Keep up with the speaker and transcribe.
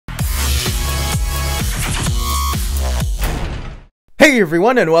Hey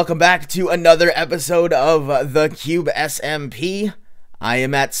everyone, and welcome back to another episode of the Cube SMP. I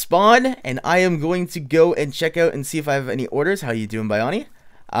am at spawn, and I am going to go and check out and see if I have any orders. How you doing, Bayani?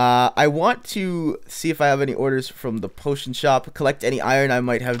 I want to see if I have any orders from the potion shop, collect any iron I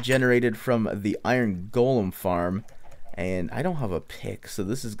might have generated from the iron golem farm. And I don't have a pick, so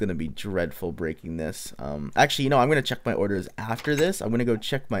this is going to be dreadful breaking this. Actually, you know, I'm going to check my orders after this. I'm going to go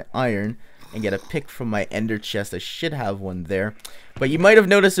check my iron and get a pick from my ender chest. I should have one there. But you might have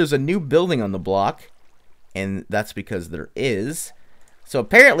noticed there's a new building on the block, and that's because there is. So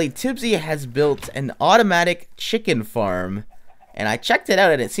apparently Tibbsy has built an automatic chicken farm, and I checked it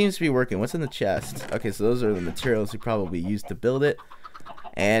out and it seems to be working. What's in the chest? Okay, so those are the materials he probably used to build it.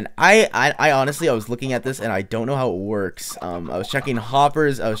 And I honestly, I was looking at this and I don't know how it works. I was checking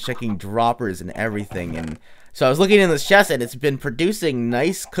hoppers, I was checking droppers and everything, and so I was looking in this chest and it's been producing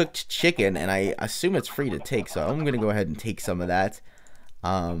nice cooked chicken, and I assume it's free to take, so I'm gonna go ahead and take some of that.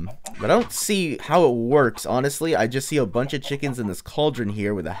 But I don't see how it works, honestly. I just see a bunch of chickens in this cauldron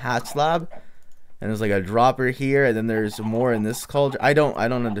here with a hat slab, and there's like a dropper here, and then there's more in this cauldron. I don't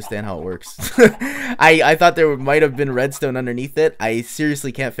understand how it works. I thought there might have been redstone underneath it. I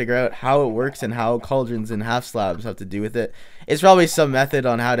seriously can't figure out how it works and how cauldrons and half slabs have to do with it. It's probably some method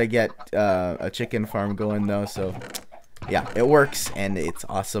on how to get a chicken farm going though, so yeah, it works and it's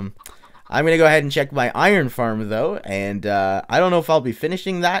awesome. I'm gonna go ahead and check my iron farm though, and I don't know if I'll be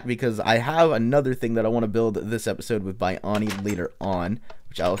finishing that because I have another thing that I want to build this episode with Bayani later on,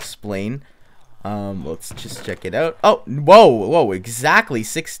 which I'll explain. Let's just check it out. Oh, whoa, exactly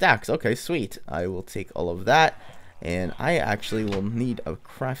 6 stacks. Okay, sweet. I will take all of that, and I actually will need a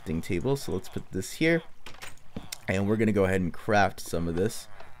crafting table, so let's put this here, and we're gonna go ahead and craft some of this.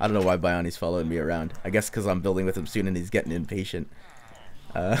 I don't know why Bayani's following me around. I guess because I'm building with him soon and he's getting impatient.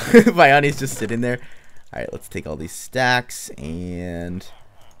 Bayani's just sitting there. Alright, let's take all these stacks and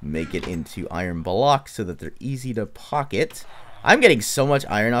make it into iron blocks so that they're easy to pocket. I'm getting so much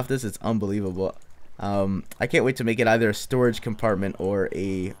iron off this, it's unbelievable. I can't wait to make it either a storage compartment or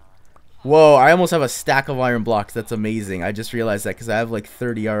a... Whoa, I almost have a stack of iron blocks. That's amazing. I just realized that because I have like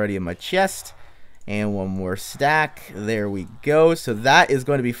 30 already in my chest. And one more stack. There we go. So that is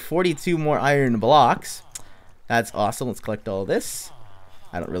going to be 42 more iron blocks. That's awesome. Let's collect all this.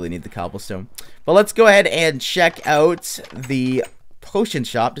 I don't really need the cobblestone. But let's go ahead and check out the potion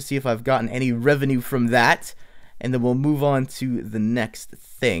shop to see if I've gotten any revenue from that. And then we'll move on to the next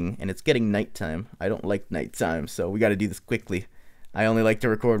thing. And it's getting nighttime. I don't like nighttime, so we got to do this quickly. I only like to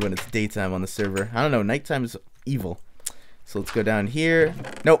record when it's daytime on the server. I don't know, nighttime is evil. So let's go down here.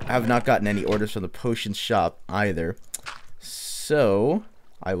 Nope, I have not gotten any orders from the potion shop either. So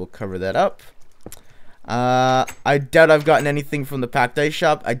I will cover that up. I doubt I've gotten anything from the packed ice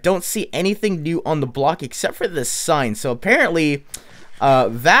shop. I don't see anything new on the block except for this sign. So apparently,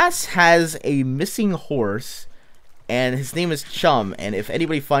 Vass has a missing horse, and his name is Chum. And if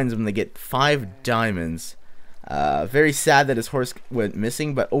anybody finds him, they get 5 diamonds. Very sad that his horse went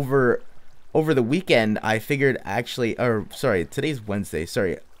missing, but over the weekend, I figured actually, or sorry, today's Wednesday.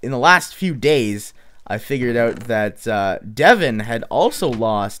 Sorry, in the last few days, I figured out that Devin had also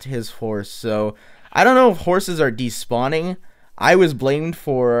lost his horse. So I don't know if horses are despawning. I was blamed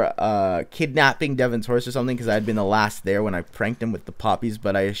for kidnapping Devin's horse or something because I had been the last there when I pranked him with the poppies,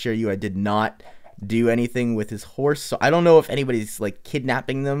 but I assure you I did not do anything with his horse. So I don't know if anybody's like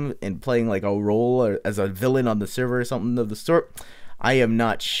kidnapping them and playing like a role or as a villain on the server or something of the sort. I am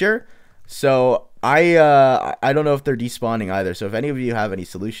not sure. So I don't know if they're despawning either. So if any of you have any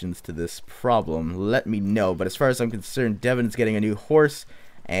solutions to this problem, let me know. But as far as I'm concerned, Devin's getting a new horse,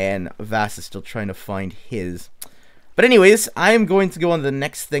 and Vass is still trying to find his. But anyways, I am going to go on to the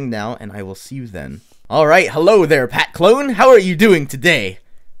next thing now, and I will see you then. Alright, hello there, PatClone. How are you doing today?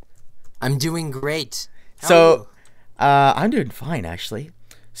 I'm doing great. I'm doing fine, actually.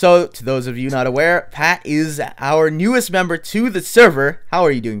 So, to those of you not aware, Pat is our newest member to the server. How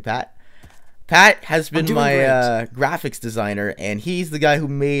are you doing, Pat? Pat has been my graphics designer, and he's the guy who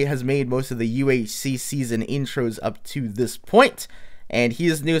has made most of the UHC season intros up to this point. And he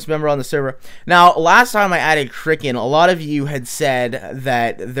is the newest member on the server. Now, last time I added Cricken, a lot of you had said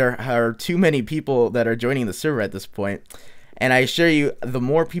that there are too many people that are joining the server at this point. And I assure you, the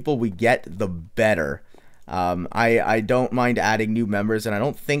more people we get, the better. I don't mind adding new members, and I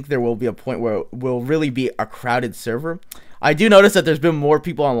don't think there will be a point where it will really be a crowded server. I do notice that there's been more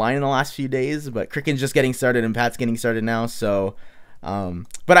people online in the last few days, but Cricken's just getting started and Pat's getting started now, so...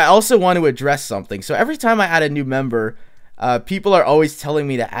 but I also want to address something. So every time I add a new member, people are always telling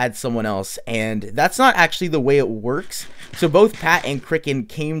me to add someone else, and that's not actually the way it works. So both Pat and Cricken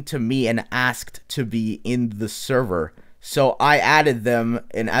came to me and asked to be in the server. So I added them,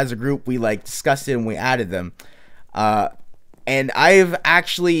 and as a group, we like discussed it and we added them. And I've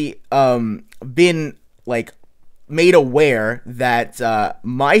actually been like made aware that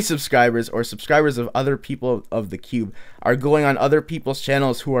my subscribers or subscribers of other people of the Cube are going on other people's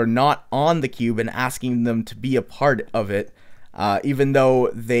channels who are not on the Cube and asking them to be a part of it, even though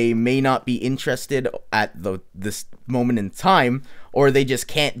they may not be interested at this moment in time, or they just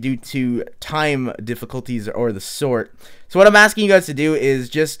can't due to time difficulties or the sort. So what I'm asking you guys to do is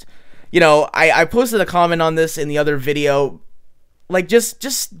just, you know, I posted a comment on this in the other video. Like,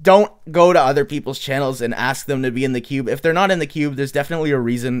 just don't go to other people's channels and ask them to be in the Cube. If they're not in the Cube, there's definitely a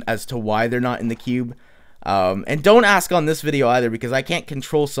reason as to why they're not in the Cube. And don't ask on this video either, because I can't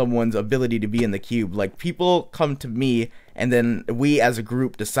control someone's ability to be in the Cube. Like, people come to me, and then we as a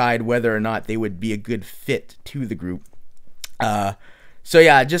group decide whether or not they would be a good fit to the group. So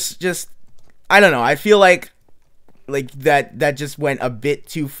yeah, just I don't know. I feel like that just went a bit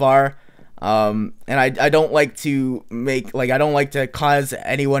too far. And I don't like to I don't like to cause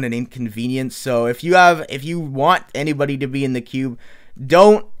anyone an inconvenience. So if you want anybody to be in the Cube,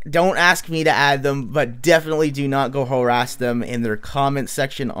 don't ask me to add them, but definitely do not go harass them in their comment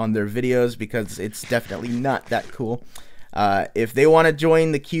section on their videos, because it's definitely not that cool. If they want to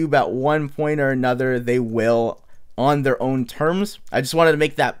join the Cube at one point or another, they will, on their own terms. I just wanted to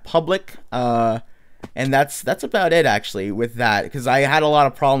make that public. And that's about it, actually, with that, because I had a lot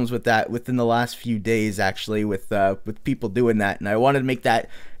of problems with that within the last few days, actually, with people doing that, and I wanted to make that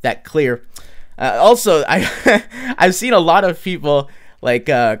clear. Also, I've seen a lot of people like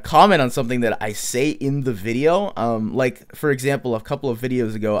comment on something that I say in the video. Like, for example, a couple of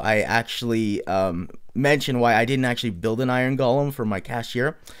videos ago, I actually mentioned why I didn't actually build an iron golem for my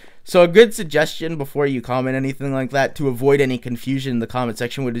cashier. So a good suggestion before you comment anything like that, to avoid any confusion in the comment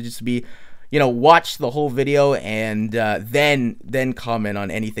section, would just be, you know, watch the whole video and then comment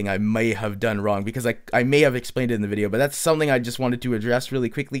on anything I may have done wrong, because I may have explained it in the video, but that's something I just wanted to address really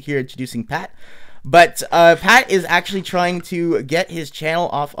quickly here, introducing Pat. But Pat is actually trying to get his channel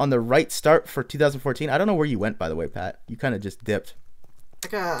off on the right start for 2014. I don't know where you went, by the way, Pat. You kind of just dipped.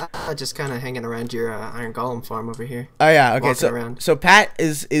 Just kind of hanging around your iron golem farm over here. Oh yeah, okay. So Pat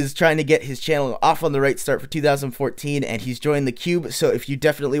is trying to get his channel off on the right start for 2014, and he's joined the Cube. So if you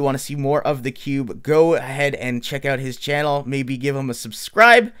definitely want to see more of the Cube, go ahead and check out his channel. Maybe give him a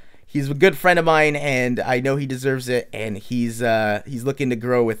subscribe. He's a good friend of mine, and I know he deserves it. And he's looking to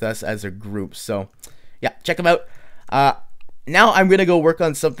grow with us as a group. So yeah, check him out. Now I'm going to go work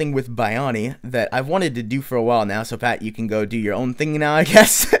on something with Bayani that I've wanted to do for a while now. So, Pat, you can go do your own thing now, I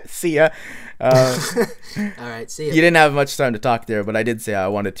guess. See ya. Alright, see ya. You didn't have much time to talk there, but I did say I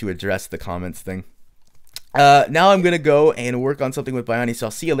wanted to address the comments thing. Now I'm going to go and work on something with Bayani, so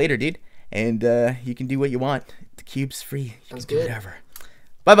I'll see you later, dude. And you can do what you want. The Cube's free. You Sounds can good. do whatever.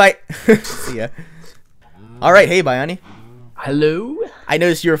 Bye-bye. See ya. Alright, hey, Bayani. Hello? I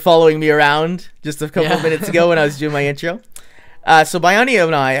noticed you were following me around just a couple of minutes ago when I was doing my intro. So Bayani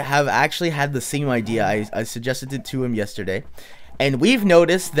and I have actually had the same idea. I suggested it to him yesterday. And we've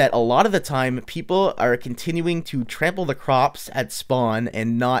noticed that a lot of the time, people are continuing to trample the crops at spawn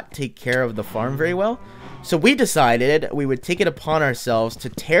and not take care of the farm very well. So we decided we would take it upon ourselves to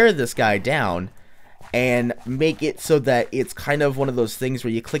tear this guy down and make it so that it's kind of one of those things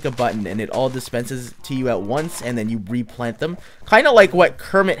where you click a button and it all dispenses to you at once, and then you replant them. Kind of like what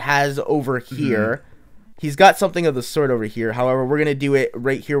Kermit has over here. He's got something of the sort over here. However, we're going to do it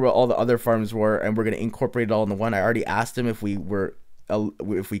right here where all the other farms were, and we're going to incorporate it all into one. I already asked him if we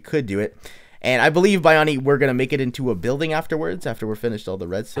could do it. And I believe, Bayani, we're going to make it into a building afterwards, after we're finished all the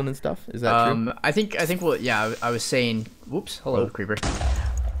redstone and stuff. Is that true? I think we'll, yeah, I was saying, whoops, hello, creeper.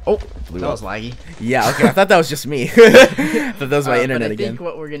 Oh, that was laggy. Yeah, okay, I thought that was just me. Thought that was my internet again. I think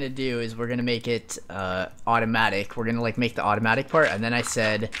what we're gonna do is we're gonna make it automatic. We're gonna like make the automatic part, and then I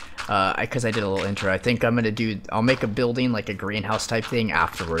said, because I did a little intro, I think I'll make a building, like a greenhouse type thing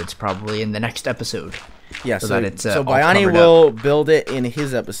afterwards, probably in the next episode. Yeah, so that it's so Bayani will build it in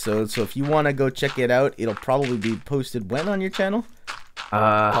his episode. So if you want to go check it out, it'll probably be posted when on your channel?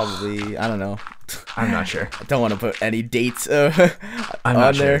 Probably, I don't know. I'm not sure. I don't want to put any dates on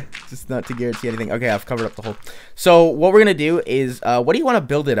there, just not to guarantee anything. Okay, I've covered up the whole. So what we're gonna do is, what do you want to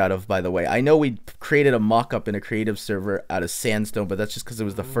build it out of? By the way, I know we created a mock-up in a creative server out of sandstone, but that's just because it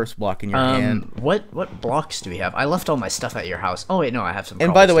was the first block in your hand. What blocks do we have? I left all my stuff at your house. Oh wait, no, I have some.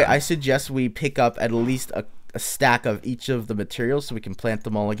 And by the way, I suggest we pick up at least a stack of each of the materials so we can plant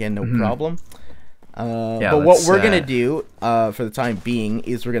them all again, no problem. Yeah, but what we're gonna do for the time being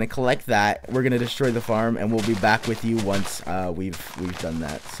is we're gonna collect that, we're gonna destroy the farm, and we'll be back with you once we've done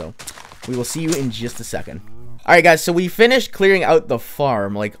that. So we will see you in just a second. All right, guys. So we finished clearing out the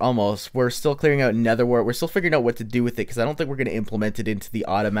farm, like almost. We're still clearing out nether wart. We're still figuring out what to do with it because I don't think we're gonna implement it into the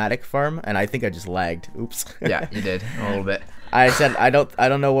automatic farm. And I think I just lagged. Oops. Yeah, you did a little bit. I said I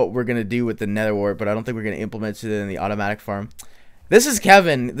don't know what we're gonna do with the nether wart, but I don't think we're gonna implement it in the automatic farm. This is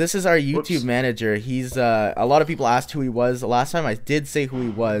Kevin. This is our YouTube manager. He's a lot of people asked who he was. The last time I did say who he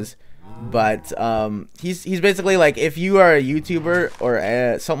was, but he's basically like if you are a YouTuber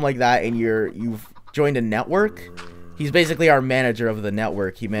or something like that, and you've joined a network. He's basically our manager of the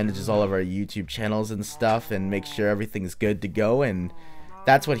network. He manages all of our YouTube channels and stuff, and makes sure everything's good to go. And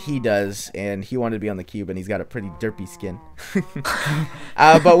that's what he does, and he wanted to be on the cube, and he's got a pretty derpy skin.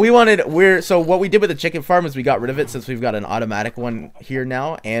 But so what we did with the chicken farm is we got rid of it since we've got an automatic one here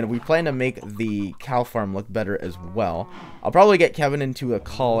now, and we plan to make the cow farm look better as well. I'll probably get Kevin into a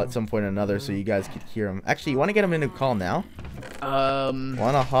call at some point or another so you guys could hear him. Actually, you want to get him into a call now? Want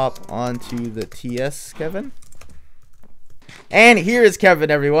to hop onto the TS, Kevin? And here is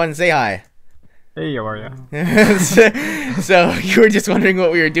Kevin, everyone. Say hi. Hey, how are ya? So you were just wondering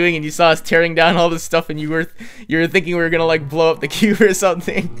what we were doing, and you saw us tearing down all this stuff, and you were thinking we were gonna like blow up the cube or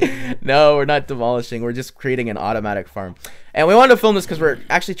something. No, we're not demolishing. We're just creating an automatic farm, and we wanted to film this because we're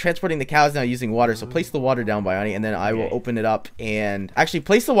actually transporting the cows now using water. So place the water down, Bayani, and then I will open it up and actually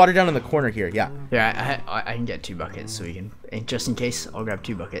place the water down in the corner here. Yeah. Yeah, I can get 2 buckets, so we can, just in case, I'll grab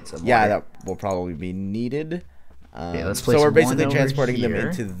 2 buckets of water. Yeah, that will probably be needed. Let's place so we're basically one transporting them here.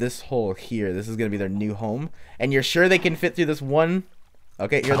 into this hole here. This is going to be their new home. And you're sure they can fit through this one?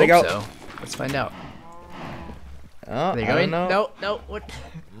 Okay, here they go. So. Let's find out. Oh, Are they I going? don't know. No, what?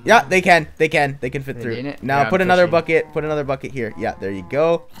 Yeah, they can. They can fit through. Now Yeah, put I'm another pushing. bucket. Put another bucket here. Yeah, there you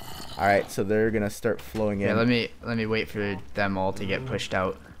go. All right, so they're going to start flowing in. Yeah, let me wait for them all to get pushed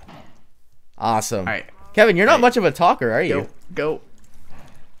out. Awesome. All right. Kevin, you're not much of a talker, are you? Go.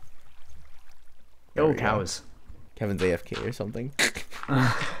 There we go. Cows. Kevin's AFK or something.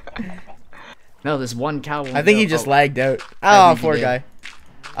 No, there's one cow. I think he just lagged out. I Oh, think he poor did.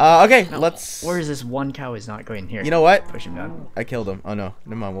 guy. Okay, let's... Where is this one cow is not going here? You know what? Push him down. I killed him. Oh, no.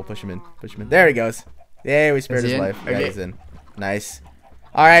 Never mind. We'll push him in. Push him in. There he goes. Yay, we spared Is his he in? life. Yeah, Okay. he's in. Nice.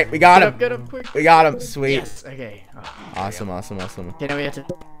 All right, we got him. Get up, quick. We got him. Sweet. Yes. Okay. Oh, there we Awesome, go. awesome, awesome. Okay, now we have to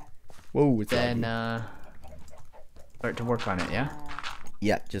Whoa, it's then laggy. start to work on it. Yeah.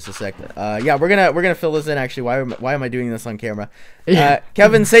 Yeah, just a sec. Yeah, we're gonna fill this in. Actually, why am I doing this on camera? Yeah.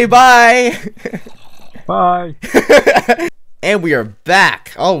 Kevin, say bye. Bye. And we are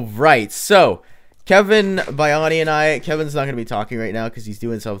back. All right. So, Kevin, Bayani, and I. Kevin's not gonna be talking right now because he's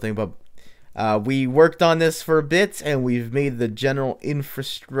doing something. But we worked on this for a bit, and we've made the general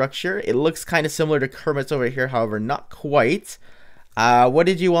infrastructure. It looks kind of similar to Kermit's over here, however, not quite. What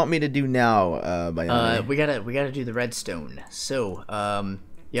did you want me to do now, Bayani? We gotta do the redstone. So,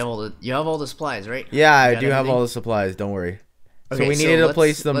 you have all the supplies, right? Yeah, I You got do have everything? all the supplies. Don't worry. Okay, so we needed to let's-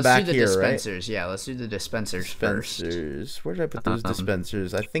 place them let's back do the here, right? dispensers. Yeah, let's do the dispensers first. Dispensers. Where did I put those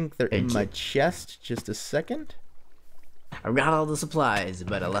dispensers? I think they're in thank my you. chest. Just a second. I've got all the supplies,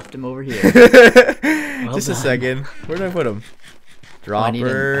 but I left them over here. Just a done. second. Where did I put them? I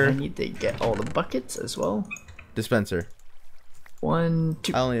Dropper. need to get all the buckets as well. Dispenser. 1,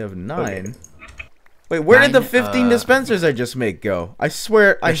 2. I only have 9. Wait, where did the 9, 15 dispensers I just make go? I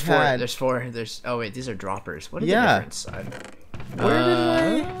swear I There's 4. had. There's 4. There's. Oh wait, these are droppers. What are Yeah. the difference? Where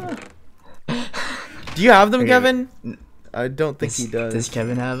did I? Do you have them, Okay, Kevin? I don't think Does, he does. does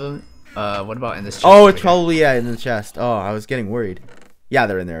Kevin have them? What about in this chest? Oh, over it's here? probably in the chest. Oh, I was getting worried. Yeah,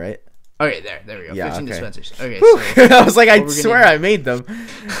 they're in there, right? Okay, there we go. Yeah, 15 okay. dispensers. Okay, Whew. so I was like, I what we're swear gonna- I made them.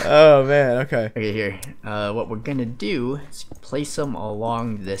 Oh man, okay. okay, here. What we're gonna do is place them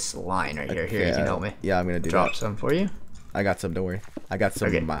along this line right here. Here, you can help me. Yeah, I'm gonna do Drop that. some for you. I got some. Don't worry. I got some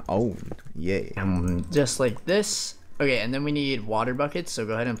Okay. of my own. Yay. Just like this. Okay, and then we need water buckets. So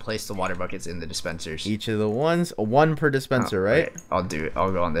go ahead and place the water buckets in the dispensers. Each of the ones, one per dispenser, right? Okay, I'll do it.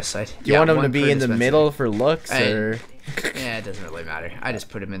 I'll go on this side. Do you want them to be in the middle for looks, Hey. or? Yeah, it doesn't really matter. I just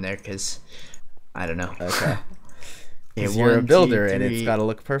put them in there because I don't know. Okay. Okay, 'Cause you're a 1, 2, builder, and it's 3. got to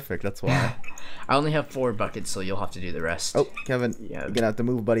look perfect. That's why. I only have 4 buckets, so you'll have to do the rest. Oh, Kevin, Yeah. you're gonna have to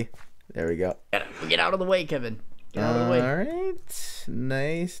move, buddy. There we go. Get out of the way, Kevin. Get out of the way. All right.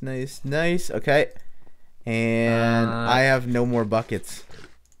 Nice, nice, nice. Okay. And I have no more buckets.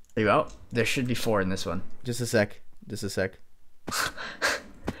 Are you out? There should be 4 in this one. Just a sec. Just a sec.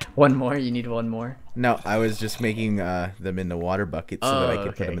 One more? You need one more? No, I was just making them into water buckets so that I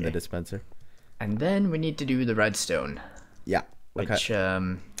could put them in the dispenser. And then we need to do the redstone, Yeah. which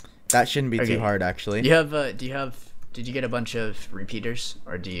Okay. That shouldn't be okay. too hard, actually. did you get a bunch of repeaters,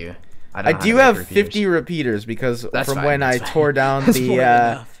 or do you? I don't know how do to make have repeaters. 50 repeaters because That's from fine, when I that's fine. tore down That's more than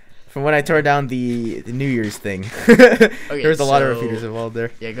the enough. From when I tore down the New Year's thing. There was a lot of repeaters involved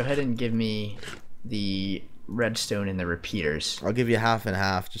there. Yeah, go ahead and give me the redstone and the repeaters. I'll give you half and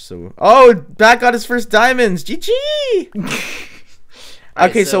half, just so. Oh, Bat got his first diamonds. GG.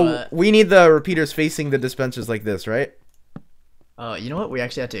 Okay, so we need the repeaters facing the dispensers like this, right? You know what? We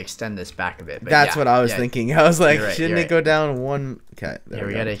actually have to extend this back a bit. But That's what I was thinking. I was like, shouldn't it go down one? Okay. There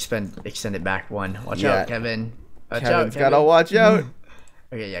we gotta extend it back one. Watch out, Kevin. Kevin's gotta watch out.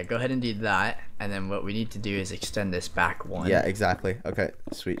 Okay, yeah, go ahead and do that, and then what we need to do is extend this back one. Yeah, exactly. Okay,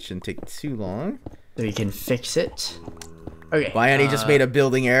 sweet. Shouldn't take too long. So we can fix it. Okay. Bayani just made a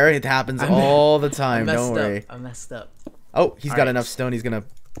building error. It happens all the time. Don't worry. I messed up. Oh, he's got enough stone. He's gonna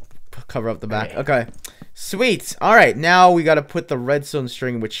cover up the back. Okay. Sweet. All right, now we gotta put the redstone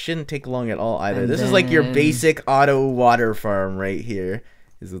string, which shouldn't take long at all either. This is like your basic auto water farm right here.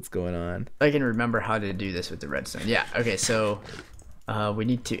 Is what's going on. I can remember how to do this with the redstone. Yeah. Okay. So. We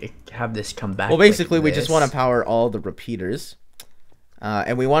need to have this come back. Well, basically, we just want to power all the repeaters.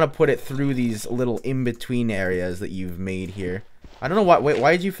 And we want to put it through these little in-between areas that you've made here. I don't know why. Wait,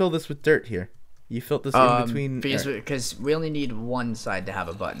 why did you fill this with dirt here? You filled this in between. Because we only need one side to have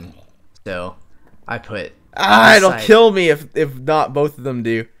a button. So I put. It'll kill me if not both of them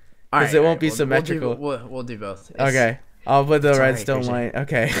do. Because it won't be symmetrical. We'll do both. Okay. I'll put the redstone line.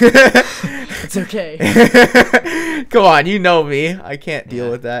 Okay. It's okay. Come on, you know me. I can't deal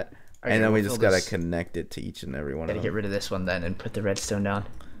with that. Okay, and then we just gotta connect it to each and every one of them. Gotta get rid of this one then and put the redstone down.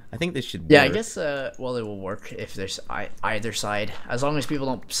 I think this should work. Yeah, I guess, well, it will work if there's either side. As long as people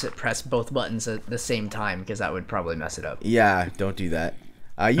don't press both buttons at the same time, because that would probably mess it up. Yeah, don't do that.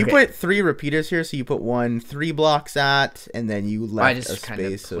 You put 3 repeaters here, so you put 3 blocks at, and then you left a space. I just kind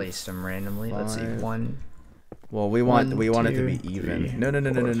of placed them randomly. Let's see, 1. Well, we want it to be even.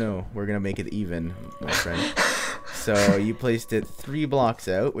 3, No. We're gonna make it even, my friend. So you placed it 3 blocks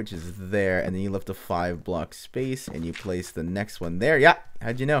out, which is there, and then you left a 5 block space, and you placed the next one there. Yeah,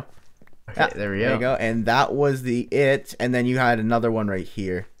 how'd you know? Okay, there we go. There you go. And that was it. And then you had another one right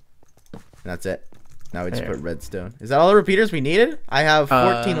here. And that's it. Now we just put redstone. Is that all the repeaters we needed? I have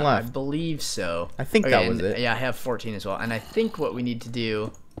 14 left. I believe so. I think that was it. Yeah, I have 14 as well. And I think what we need to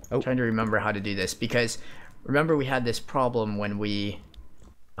do, I'm trying to remember how to do this, because remember we had this problem when we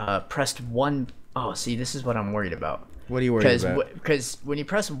pressed one. Oh, see, this is what I'm worried about. What are you worried about? Because when you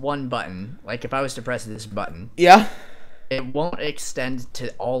press one button, like if I was to press this button, yeah, it won't extend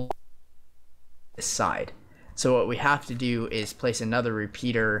to all this side. So what we have to do is place another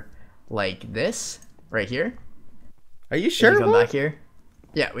repeater like this right here. Are you sure? Come back here.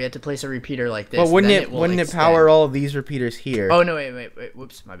 Yeah, we had to place a repeater like this. But wouldn't it power all of these repeaters here? Oh no, wait.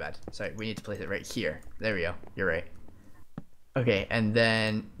 Whoops, my bad. Sorry, we need to place it right here. There we go. You're right. Okay, and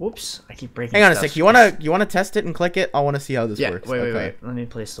then whoops, I keep breaking. Hang on a sec. You wanna test it and click it? I want to see how this works. Wait. Let me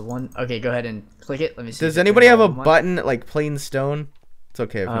place the one. Okay, go ahead and click it. Let me see. Does anybody have a button like plain stone? It's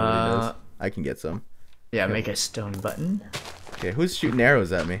okay if nobody does. I can get some. Yeah, make a stone button. Okay, who's shooting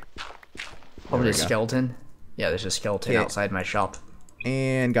arrows at me? Probably a skeleton. Yeah, there's a skeleton outside my shop.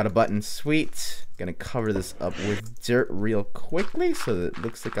 And got a button. Sweet. Gonna cover this up with dirt real quickly so that it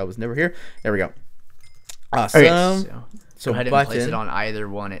looks like I was never here. There we go. Awesome. Okay, so go ahead and place it on either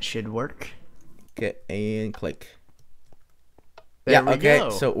one. It should work. Okay, and click. There we go.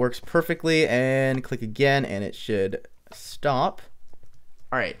 So it works perfectly. And click again, and it should stop.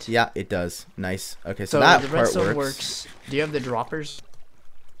 All right. Yeah, it does. Nice. Okay, so that part works. Do you have the droppers?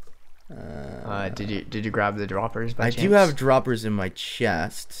 Did you grab the droppers by chance? I do have droppers in my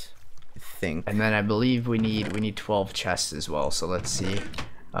chest, I think. And then I believe we need 12 chests as well. So let's see.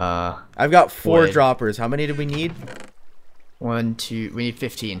 I've got 4 droppers. How many do we need? 1, 2. We need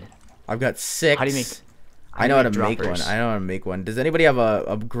 15. I've got 6. How do you make? I know how to make one. I know how to make one. Does anybody have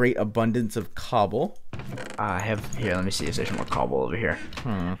a great abundance of cobble? I have here. Let me see if there's more cobble over here.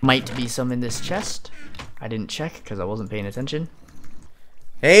 Might be some in this chest. I didn't check because I wasn't paying attention.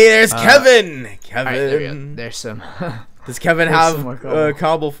 Hey, there's Kevin. Kevin. Right, there we go. There's some. Does Kevin have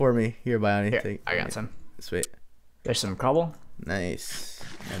cobble for me? Here, Bayani. Here, I got some. Sweet. There's some cobble. Nice.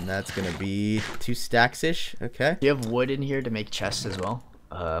 And that's gonna be 2 stacks-ish. Okay. Do you have wood in here to make chests as well?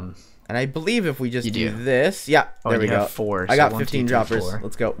 And I believe if we just do this, yeah, there we go. 4. I got 15 droppers.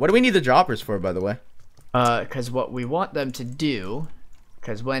 Let's go. What do we need the droppers for, by the way? Because what we want them to do,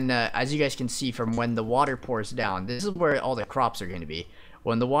 because when, as you guys can see from when the water pours down, this is where all the crops are going to be.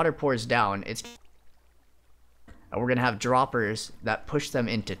 When the water pours down, we're going to have droppers that push them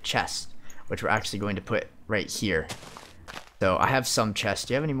into chests, which we're actually going to put right here. So I have some chests.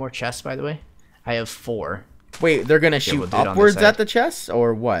 Do you have any more chests, by the way? I have 4. Wait, they're going to shoot upwards at the chests,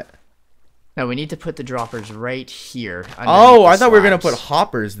 or what? No, we need to put the droppers right here. Oh, I thought we were gonna put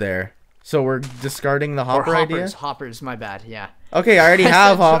hoppers there. So we're discarding the hopper idea? Hoppers, my bad, yeah. Okay, I already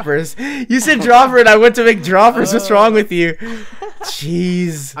have hoppers. You said dropper and I went to make droppers. What's wrong with you?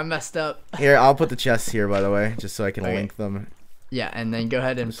 Jeez. I messed up. Here, I'll put the chests here, by the way, just so I can link them. Yeah, and then go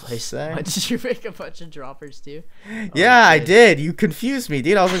ahead and place. Sec. Did you make a bunch of droppers too? Yeah, I did. You confused me,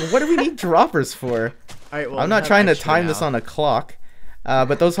 dude. I was like, what do we need droppers for? Alright, well, I'm not trying to time this on a clock.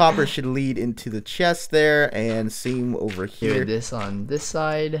 But those hoppers should lead into the chest there, and same over here. Do this on this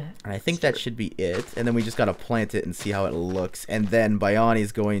side. And I think that should be it. And then we just gotta plant it and see how it looks. And then Bayani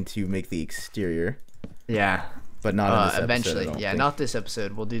is going to make the exterior. Yeah. But not in this episode, eventually. Yeah, not this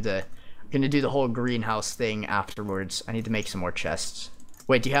episode. We'll do the. We're gonna do the whole greenhouse thing afterwards. I need to make some more chests.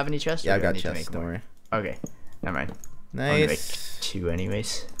 Wait, do you have any chests? Yeah, I've got chests. Don't worry. Okay, never mind. Nice. I'm gonna make 2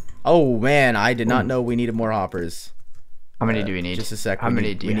 anyways. Oh man, I did not know we needed more hoppers. How many do we need? Just a sec. How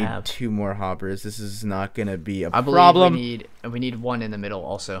many do you have? We need 2 more hoppers. This is not gonna be a I believe problem. we need 1 in the middle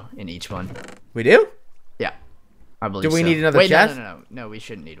also in each one. We do? Yeah, I believe. Do we so. need another Wait, chest? No, we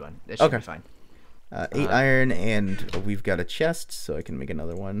shouldn't need one. That should be fine. 8 iron, and we've got a chest, so I can make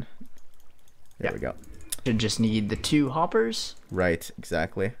another one. There we go. Should just need the 2 hoppers. Right,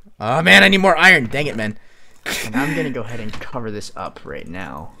 exactly. Oh man, I need more iron. Dang it, man. And I'm gonna go ahead and cover this up right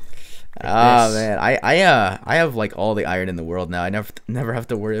now. Oh man, I have like all the iron in the world now. I never have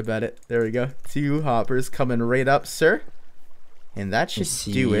to worry about it. There we go. 2 hoppers coming right up, sir. And that should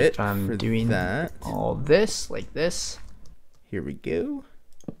do it for doing that. All this like this. Here we go.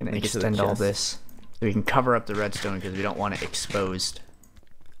 And then extend all this so we can cover up the redstone because we don't want it exposed.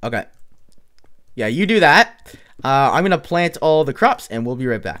 Okay. Yeah, you do that. I'm gonna plant all the crops, and we'll be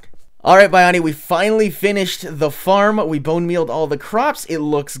right back. Alright, Bayani, we finally finished the farm. We bone mealed all the crops. It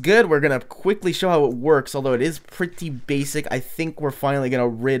looks good. We're gonna quickly show how it works, although it is pretty basic. I think we're finally gonna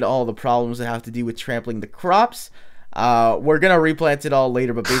rid all the problems that have to do with trampling the crops. We're gonna replant it all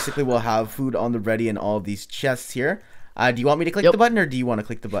later, but basically we'll have food on the ready in all of these chests here. Do you want me to click the button, or do you want to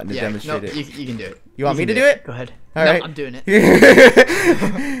click the button to demonstrate it? You can do it. You want me to do it? Go ahead. All right. I'm doing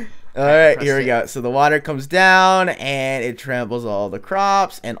it. Alright, here we go. So the water comes down and it tramples all the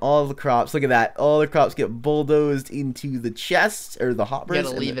crops, and all the crops, look at that, all the crops get bulldozed into the chests, or the hoppers. You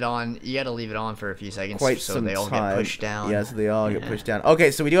gotta leave it on. You gotta leave it on for a few seconds so they all get pushed down. Yeah, so they all get pushed down.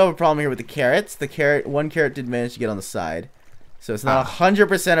 Okay, so we do have a problem here with the carrots. One carrot did manage to get on the side. So it's not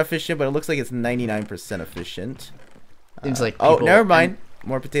 100% efficient, but it looks like it's 99% efficient. Seems like oh, never mind.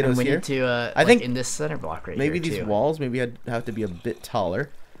 More potatoes we here. Need to, I think in this center block right maybe here these walls maybe have to be a bit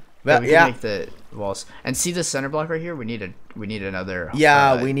taller. But But yeah, we can make the walls. And see the center block right here? We need another.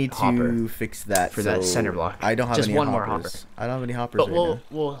 Yeah, we need hopper to fix that for that center block. I don't have just any one hoppers. more hopper. I don't have any hoppers. But right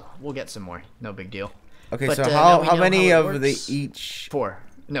we'll get some more. No big deal. Okay, but, so how many how of the each? 4.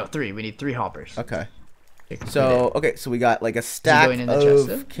 No, 3. We need 3 hoppers. Okay. So we got like a stack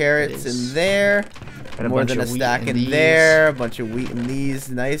of carrots in there, more than a stack in there, a bunch of wheat in these,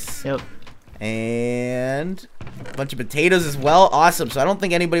 nice. Yep. And a bunch of potatoes as well. Awesome. So I don't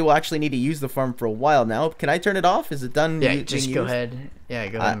think anybody will actually need to use the farm for a while now. Can I turn it off? Is it done? Yeah, just go ahead. Yeah,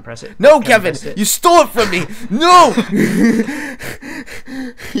 go ahead and press it. No, Kevin, you stole it from me. No.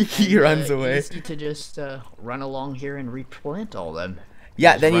 He runs away. You just need to just run along here and replant all of them.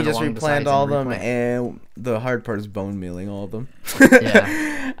 Yeah, then you just replant all of them, and the hard part is bone mealing all of them.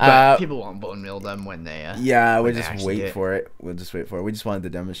 Yeah, but people won't bone meal them when they. Yeah, we'll just wait for it. We'll just wait for it. We just wanted to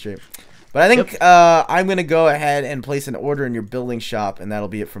demonstrate. But I think I'm gonna go ahead and place an order in your building shop, and that'll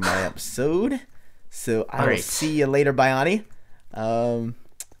be it for my episode. So I will see you later, Bayani.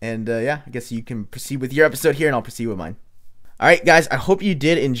 Yeah, I guess you can proceed with your episode here, and I'll proceed with mine. Alright guys, I hope you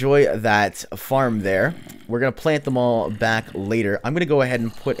did enjoy that farm there. We're going to plant them all back later. I'm going to go ahead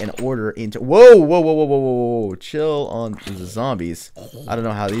and put an order into... Whoa. Chill on the zombies. I don't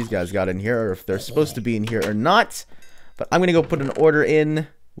know how these guys got in here, or if they're supposed to be in here or not. But I'm going to go put an order in.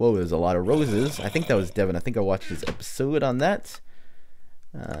 Whoa, there's a lot of roses. I think that was Devin. I think I watched his episode on that.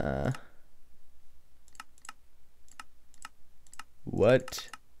 What?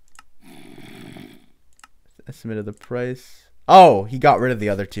 Estimate of the price. Oh, he got rid of the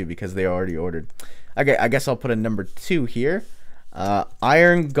other 2 because they already ordered. Okay, I guess I'll put a number 2 here.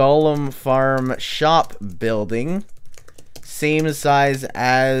 Iron Golem Farm Shop Building. Same size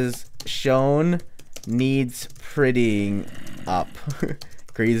as shown. Needs prettying up.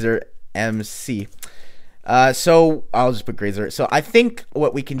 Greaser MC. So I'll just put grazer. So I think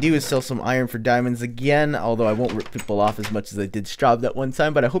what we can do is sell some iron for diamonds again, although I won't rip people off as much as I did Straub that one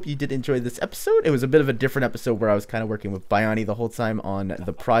time. But I hope you did enjoy this episode. It was a bit of a different episode where I was kind of working with Bayani the whole time on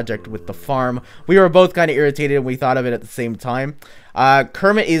the project with the farm. We were both kind of irritated and we thought of it at the same time.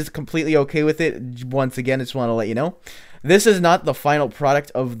 Kermit is completely okay with it. Once again, I just want to let you know. This is not the final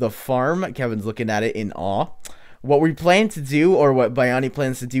product of the farm. Kevin's looking at it in awe. What we plan to do, or what Bayani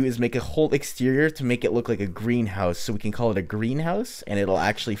plans to do, is make a whole exterior to make it look like a greenhouse. So we can call it a greenhouse, and it'll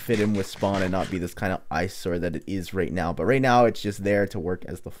actually fit in with Spawn and not be this kind of eyesore that it is right now. But right now, it's just there to work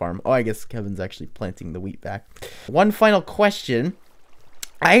as the farm. Oh, I guess Kevin's actually planting the wheat back. One final question.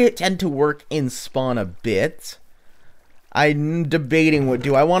 I tend to work in Spawn a bit. I'm debating what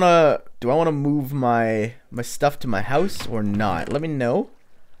do I want to move my stuff to my house or not. Let me know.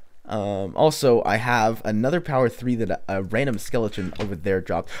 Also, I have another power 3 that a random skeleton over there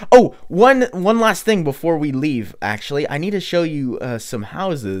dropped. Oh, one last thing before we leave. Actually, I need to show you some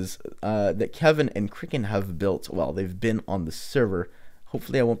houses that Kevin and Cricken have built while they've been on the server.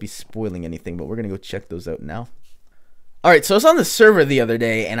 Hopefully, I won't be spoiling anything, but we're gonna go check those out now. Alright, so I was on the server the other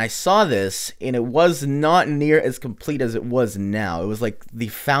day, and I saw this, and it was not near as complete as it was now. It was like the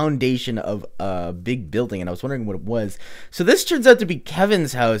foundation of a big building, and I was wondering what it was. So this turns out to be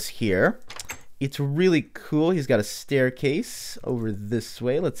Kevin's house here. It's really cool. He's got a staircase over this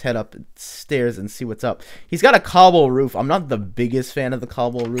way. Let's head upstairs and see what's up. He's got a cobble roof. I'm not the biggest fan of the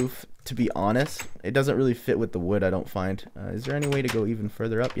cobble roof, to be honest. It doesn't really fit with the wood, I don't find. Is there any way to go even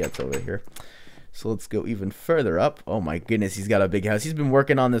further up? Yeah, it's over here. So let's go even further up. Oh my goodness, he's got a big house. He's been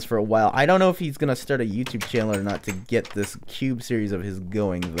working on this for a while. I don't know if he's going to start a YouTube channel or not to get this cube series of his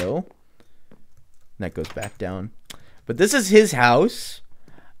going, though. That goes back down. But this is his house.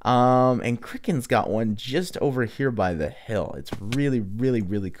 And Cricken's got one just over here by the hill. It's really, really,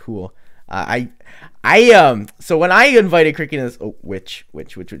 really cool. So when I invited Cricken as... Oh, which? When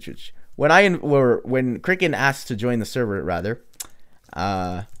Cricken asked to join the server, rather...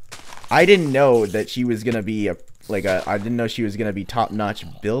 I didn't know that she was gonna be I didn't know she was gonna be top-notch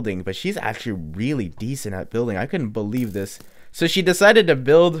building, but she's actually really decent at building. I couldn't believe this. So she decided to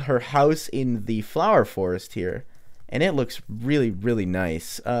build her house in the flower forest here, and it looks really, really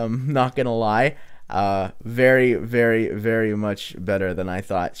nice. Not gonna lie, very, very, very much better than I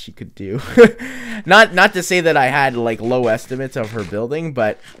thought she could do. Not to say that I had like low estimates of her building,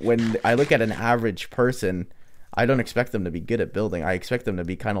 but when I look at an average person, I don't expect them to be good at building. I expect them to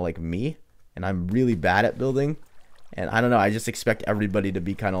be kind of like me, and I'm really bad at building. And I don't know, I just expect everybody to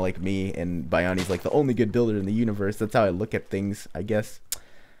be kind of like me, and Bayani's like the only good builder in the universe. That's how I look at things, I guess.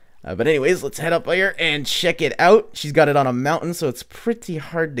 But anyways, let's head up here and check it out. She's got it on a mountain, so it's pretty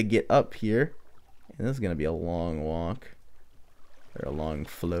hard to get up here. And this is going to be a long walk, or a long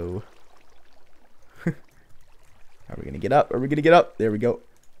flow. Are we going to get up? Are we going to get up? There we go.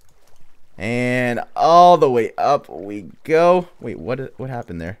 And all the way up we go. Wait, what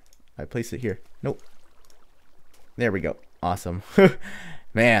happened there? I placed it here. Nope. There we go. Awesome.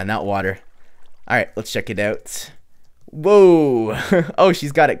 Man, that water. Alright, let's check it out. Whoa. Oh,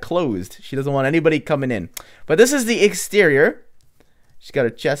 she's got it closed. She doesn't want anybody coming in. But this is the exterior. She's got her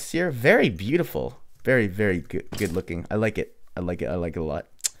chest here. Very beautiful. Very, very good looking. I like it. I like it a lot.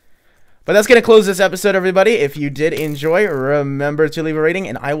 But that's going to close this episode, everybody. If you did enjoy, remember to leave a rating,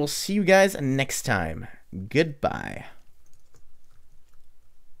 and I will see you guys next time. Goodbye.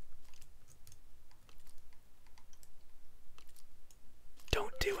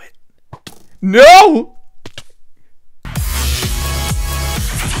 Don't do it. No!